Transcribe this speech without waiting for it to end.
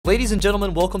Ladies and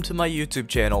gentlemen, welcome to my YouTube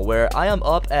channel where I am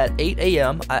up at 8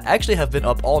 a.m. I actually have been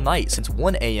up all night since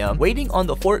 1 a.m. waiting on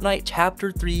the Fortnite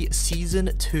Chapter 3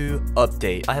 Season 2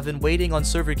 update. I have been waiting on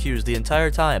server queues the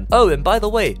entire time. Oh, and by the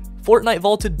way, Fortnite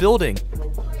vaulted building.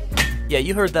 Yeah,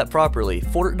 you heard that properly.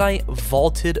 Fortnite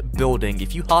vaulted building.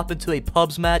 If you hop into a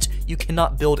pubs match, you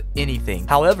cannot build anything.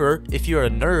 However, if you're a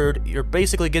nerd, you're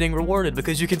basically getting rewarded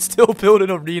because you can still build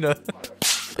an arena.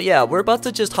 But yeah, we're about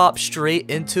to just hop straight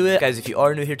into it. Guys, if you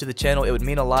are new here to the channel, it would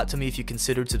mean a lot to me if you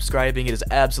considered subscribing. It is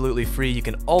absolutely free. You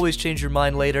can always change your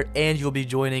mind later, and you'll be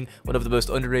joining one of the most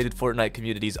underrated Fortnite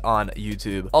communities on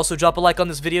YouTube. Also, drop a like on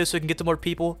this video so we can get to more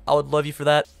people. I would love you for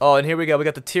that. Oh, and here we go. We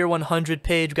got the tier 100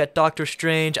 page. We got Doctor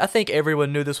Strange. I think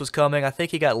everyone knew this was coming. I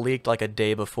think he got leaked like a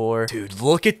day before. Dude,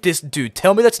 look at this dude.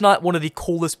 Tell me that's not one of the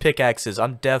coolest pickaxes.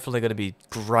 I'm definitely going to be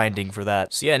grinding for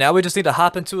that. So yeah, now we just need to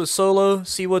hop into a solo,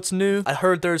 see what's new. I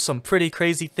heard there's some pretty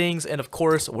crazy things, and of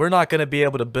course we're not going to be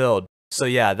able to build, so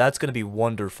yeah, that's going to be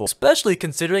wonderful, especially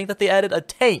considering that they added a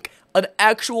tank, an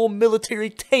actual military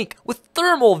tank with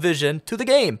thermal vision to the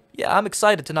game. Yeah, I'm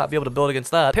excited to not be able to build against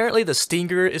that. Apparently the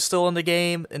Stinger is still in the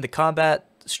game, and the Combat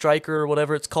Striker or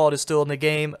whatever it's called is still in the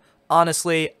game.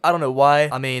 Honestly, I don't know why.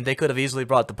 I mean, they could have easily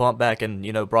brought the pump back and,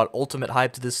 you know, brought ultimate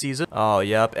hype to this season. Oh,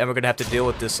 yep. And we're going to have to deal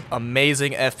with this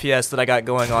amazing FPS that I got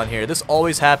going on here. This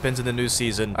always happens in the new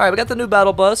season. All right, we got the new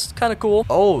battle bus. Kind of cool.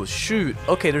 Oh, shoot.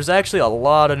 Okay, there's actually a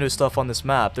lot of new stuff on this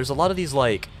map. There's a lot of these,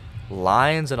 like,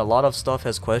 lines, and a lot of stuff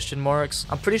has question marks.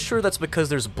 I'm pretty sure that's because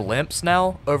there's blimps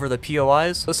now over the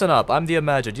POIs. Listen up, I'm the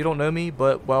Imagined. You don't know me,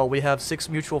 but, well, we have 6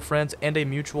 mutual friends and a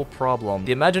mutual problem.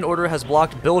 The Imagined Order has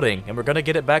blocked building, and we're gonna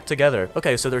get it back together.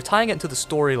 Okay, so they're tying it into the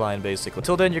storyline, basically.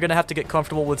 Until then, you're gonna have to get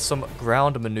comfortable with some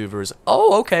ground maneuvers.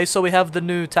 Oh, okay, so we have the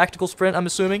new tactical sprint, I'm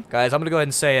assuming. Guys, I'm gonna go ahead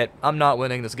and say it. I'm not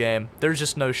winning this game. There's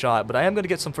just no shot, but I am gonna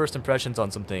get some first impressions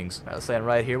on some things. All right, let's land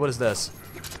right here. What is this?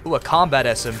 Ooh, a combat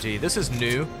SMG. This is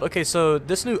new. Okay, so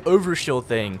this new overshield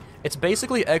thing, it's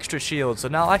basically extra shield, so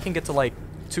now I can get to like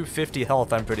 250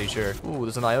 health, I'm pretty sure. Ooh,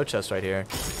 there's an IO chest right here.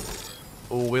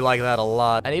 Ooh, we like that a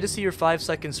lot. I need to see your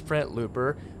 5-second sprint,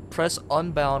 Looper. Press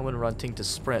unbound when running to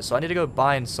sprint. So I need to go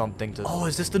bind something to... Oh,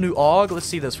 is this the new AUG? Let's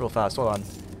see this real fast. Hold on.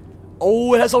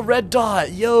 Oh, it has a red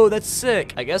dot. Yo, that's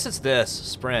sick. I guess it's this,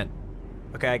 sprint.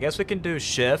 Okay, I guess we can do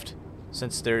shift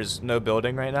since there's no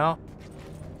building right now.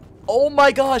 Oh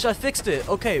my gosh, I fixed it.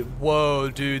 Okay, whoa,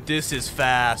 dude, this is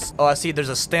fast. Oh, I see there's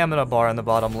a stamina bar in the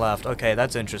bottom left. Okay,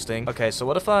 that's interesting. Okay, so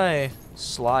what if I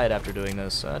slide after doing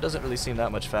this? It doesn't really seem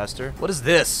that much faster. What is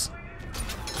this?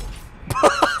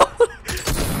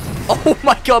 Oh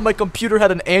my god, my computer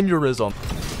had an aneurysm.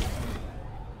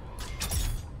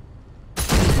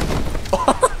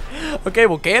 Okay,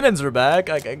 well, cannons are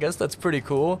back. I guess that's pretty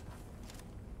cool.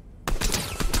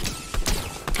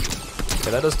 Okay,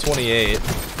 that does 28.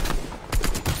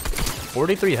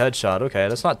 43 headshot. Okay,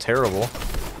 that's not terrible.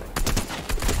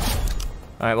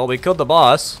 Alright, well, we killed the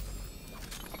boss.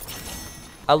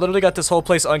 I literally got this whole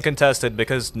place uncontested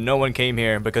because no one came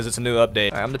here because it's a new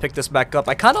update. Alright, I'm gonna pick this back up.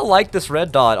 I kind of like this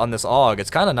red dot on this AUG. It's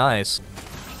kind of nice.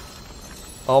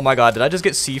 Oh my god, did I just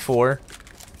get C4?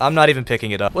 I'm not even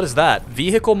picking it up. What is that?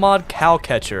 Vehicle mod cow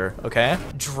catcher. Okay.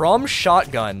 Drum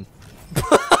shotgun.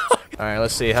 Alright,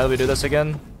 let's see. How do we do this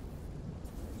again?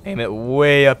 Aim it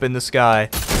way up in the sky.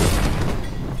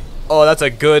 Oh, that's a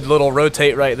good little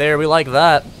rotate right there. We like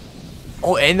that.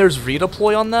 Oh, and there's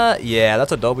redeploy on that? Yeah,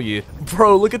 that's a W.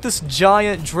 Bro, look at this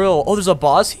giant drill. Oh, there's a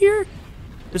boss here?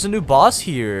 There's a new boss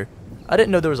here. I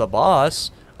didn't know there was a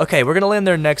boss. Okay, we're gonna land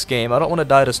there next game. I don't want to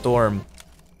die to storm.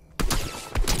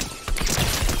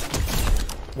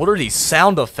 What are these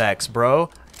sound effects, bro?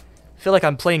 I feel like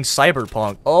I'm playing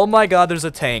Cyberpunk. Oh my god, there's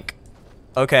a tank.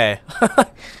 Okay.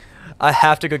 I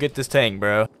have to go get this tank,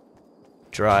 bro.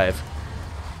 Drive.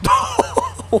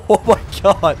 Oh my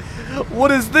god. What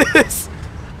is this?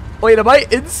 Wait, am I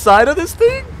inside of this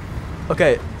thing?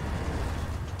 Okay.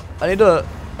 I need to...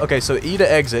 Okay, so E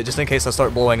to exit, just in case I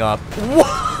start blowing up.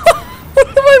 What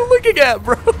am I looking at,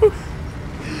 bro?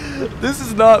 This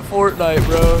is not Fortnite,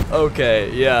 bro.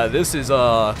 Okay, yeah, this is,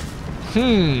 Oh,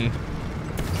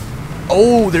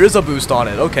 there is a boost on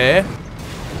it. Okay.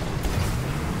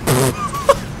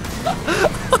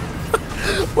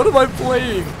 What am I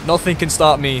playing? Nothing can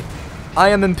stop me. I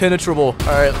am impenetrable.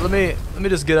 Alright, let me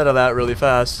just get out of that really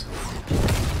fast.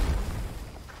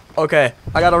 Okay,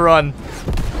 I gotta run.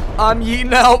 I'm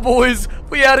yeeting out, boys.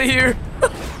 We out of here.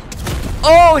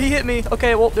 Oh, he hit me.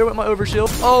 Okay, well, there went my overshield.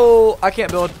 Oh, I can't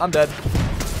build. I'm dead.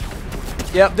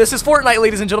 Yep, this is Fortnite,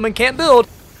 ladies and gentlemen. Can't build.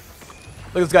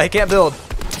 Look at this guy. He can't build.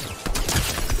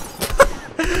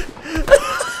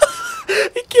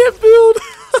 He can't build.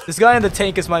 This guy in the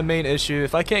tank is my main issue.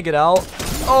 If I can't get out,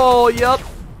 Oh, yep.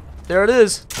 There it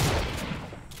is.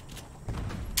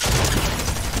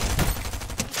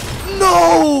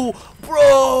 No!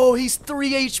 Bro, he's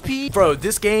 3 HP. Bro,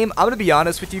 this game, I'm gonna be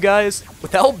honest with you guys.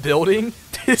 Without building,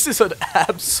 this is an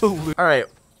absolute... Alright,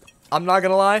 I'm not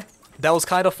gonna lie. That was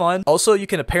kind of fun. Also, you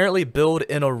can apparently build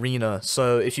in arena.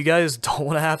 So if you guys don't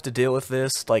want to have to deal with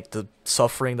this, like the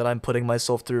suffering that I'm putting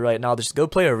myself through right now, just go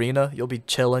play arena. You'll be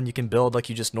chilling. You can build like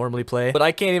you just normally play. But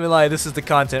I can't even lie. This is the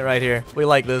content right here. We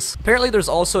like this. Apparently, there's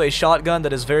also a shotgun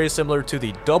that is very similar to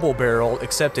the double barrel,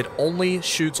 except it only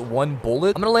shoots 1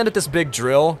 bullet. I'm gonna land at this big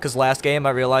drill because last game I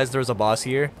realized there was a boss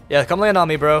here. Yeah, come land on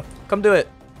me, bro. Come do it.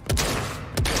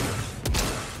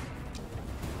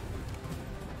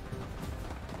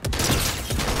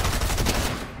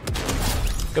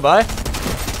 Goodbye.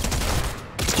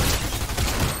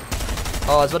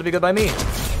 Oh, it's about to be good by me.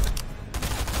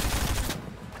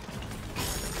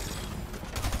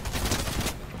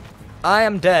 I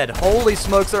am dead. Holy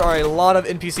smokes, there are a lot of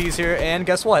NPCs here, and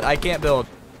guess what? I can't build.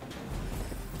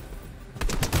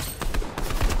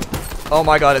 Oh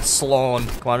my god, it's Sloan.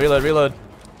 Come on, reload, reload.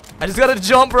 I just gotta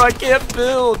jump or I can't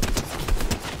build.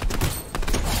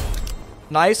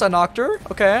 Nice, I knocked her.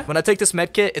 Okay. When I take this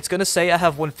medkit, it's gonna say I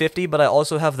have 150, but I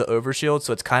also have the overshield,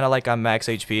 so it's kind of like I'm max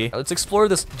HP. Let's explore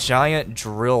this giant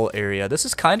drill area. This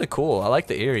is kind of cool. I like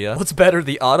the area. What's better,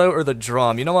 the auto or the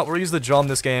drum? You know what? We'll use the drum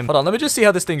this game. Hold on, let me just see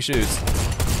how this thing shoots.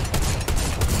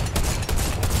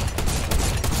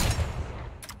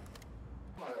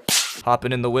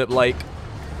 Hopping in the whip like...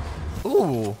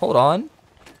 Ooh, hold on.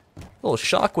 Little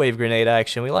shockwave grenade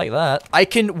action. We like that. I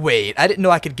can... Wait, I didn't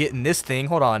know I could get in this thing.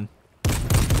 Hold on.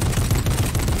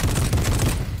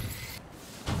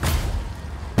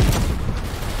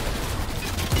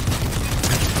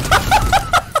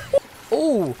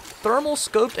 Oh, thermal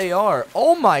scoped AR.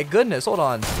 Oh my goodness, hold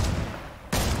on.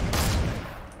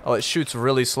 Oh, it shoots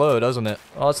really slow, doesn't it?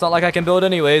 Oh, it's not like I can build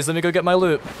anyways. Let me go get my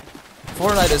loot.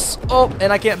 Fortnite is... Oh,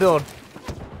 and I can't build.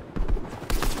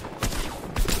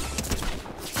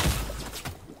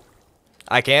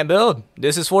 I can't build.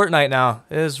 This is Fortnite now.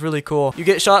 It is really cool. You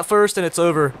get shot first and it's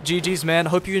over. GG's, man.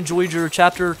 Hope you enjoyed your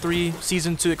Chapter 3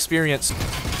 Season 2 experience.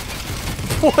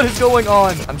 What is going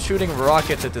on? I'm shooting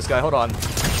rockets at this guy. Hold on.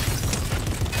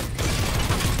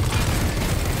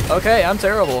 Okay, I'm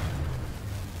terrible.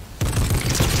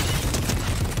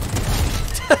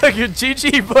 You're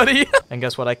GG, buddy. And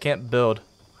guess what? I can't build.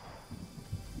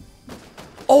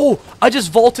 Oh, I just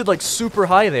vaulted like super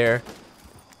high there.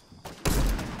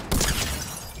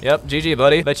 Yep, GG,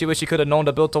 buddy. Bet you wish you could have known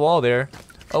to build a wall there.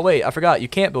 Oh, wait, I forgot. You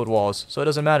can't build walls, so it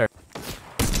doesn't matter.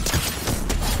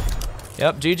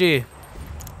 Yep, GG.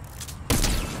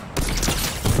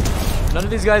 None of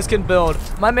these guys can build.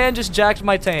 My man just jacked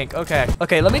my tank. Okay.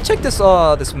 Okay, let me check this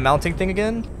this mounting thing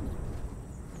again.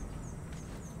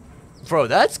 Bro,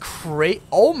 that's crazy.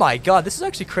 Oh my god, this is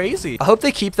actually crazy. I hope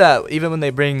they keep that even when they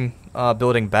bring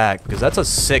building back, because that's a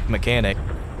sick mechanic.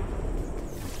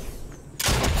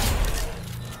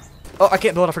 Oh, I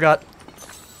can't build, I forgot.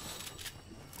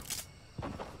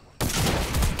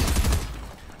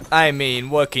 I mean,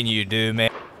 what can you do, man?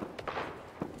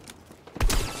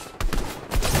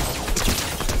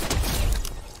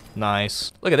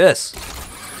 Nice. Look at this.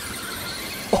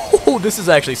 Oh, this is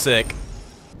actually sick.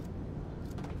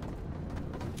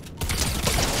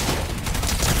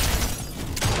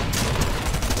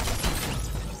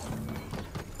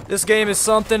 This game is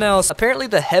something else. Apparently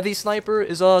the heavy sniper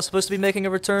is supposed to be making a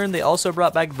return. They also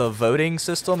brought back the voting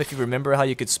system, if you remember how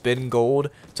you could spend gold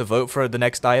to vote for the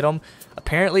next item.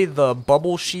 Apparently the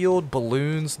bubble shield,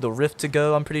 balloons, the rift to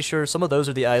go, I'm pretty sure some of those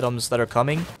are the items that are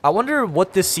coming. I wonder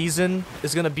what this season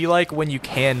is going to be like when you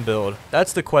can build.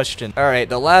 That's the question. Alright,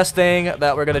 the last thing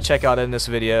that we're going to check out in this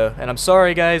video, and I'm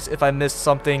sorry guys if I missed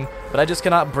something, but I just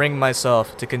cannot bring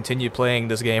myself to continue playing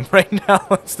this game right now.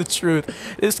 It's the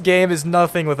truth. This game is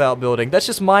nothing without building. That's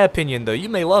just my opinion though. You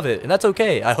may love it, and that's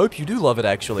okay. I hope you do love it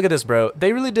actually. Look at this, bro.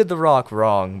 They really did The Rock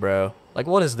wrong, bro. Like,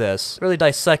 what is this? Really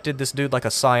dissected this dude like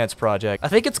a science project. I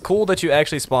think it's cool that you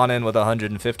actually spawn in with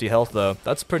 150 health, though.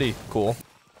 That's pretty cool.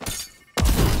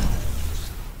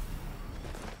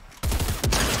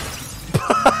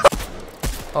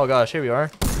 Oh gosh, here we are.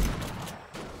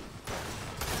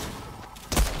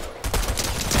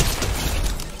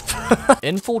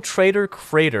 Infiltrator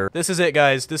Crater. This is it,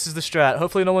 guys. This is the strat.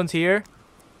 Hopefully no one's here.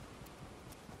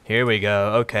 Here we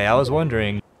go. Okay, I was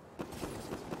wondering.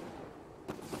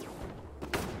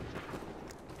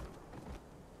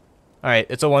 Alright,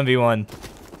 it's a 1v1.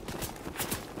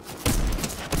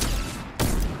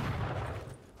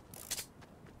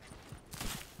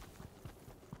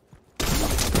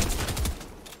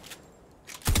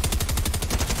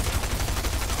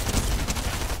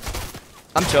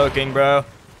 I'm choking, bro.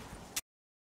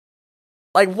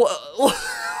 Like, what?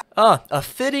 A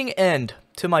fitting end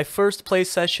to my first play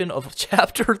session of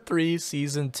Chapter 3,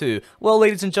 Season 2. Well,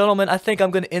 ladies and gentlemen, I think I'm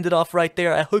going to end it off right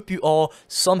there. I hope you all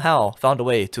somehow found a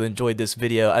way to enjoy this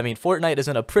video. I mean, Fortnite is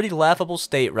in a pretty laughable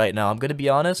state right now, I'm going to be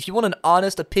honest. If you want an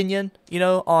honest opinion, you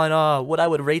know, on what I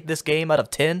would rate this game out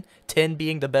of 10, 10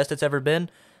 being the best it's ever been,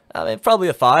 I mean, probably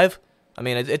a 5. I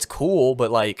mean, it's cool, but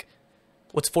like,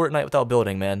 what's Fortnite without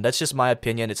building, man? That's just my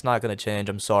opinion. It's not going to change.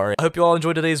 I'm sorry. I hope you all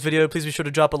enjoyed today's video. Please be sure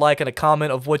to drop a like and a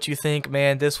comment of what you think.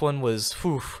 Man, this one was,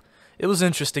 whew, it was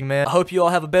interesting, man. I hope you all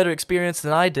have a better experience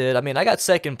than I did. I mean, I got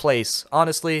 2nd place.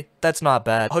 Honestly, that's not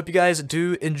bad. I hope you guys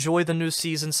do enjoy the new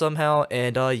season somehow.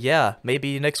 And, yeah,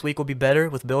 maybe next week will be better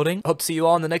with building. I hope to see you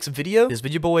all in the next video. This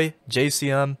is your boy,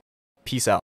 JCM. Peace out.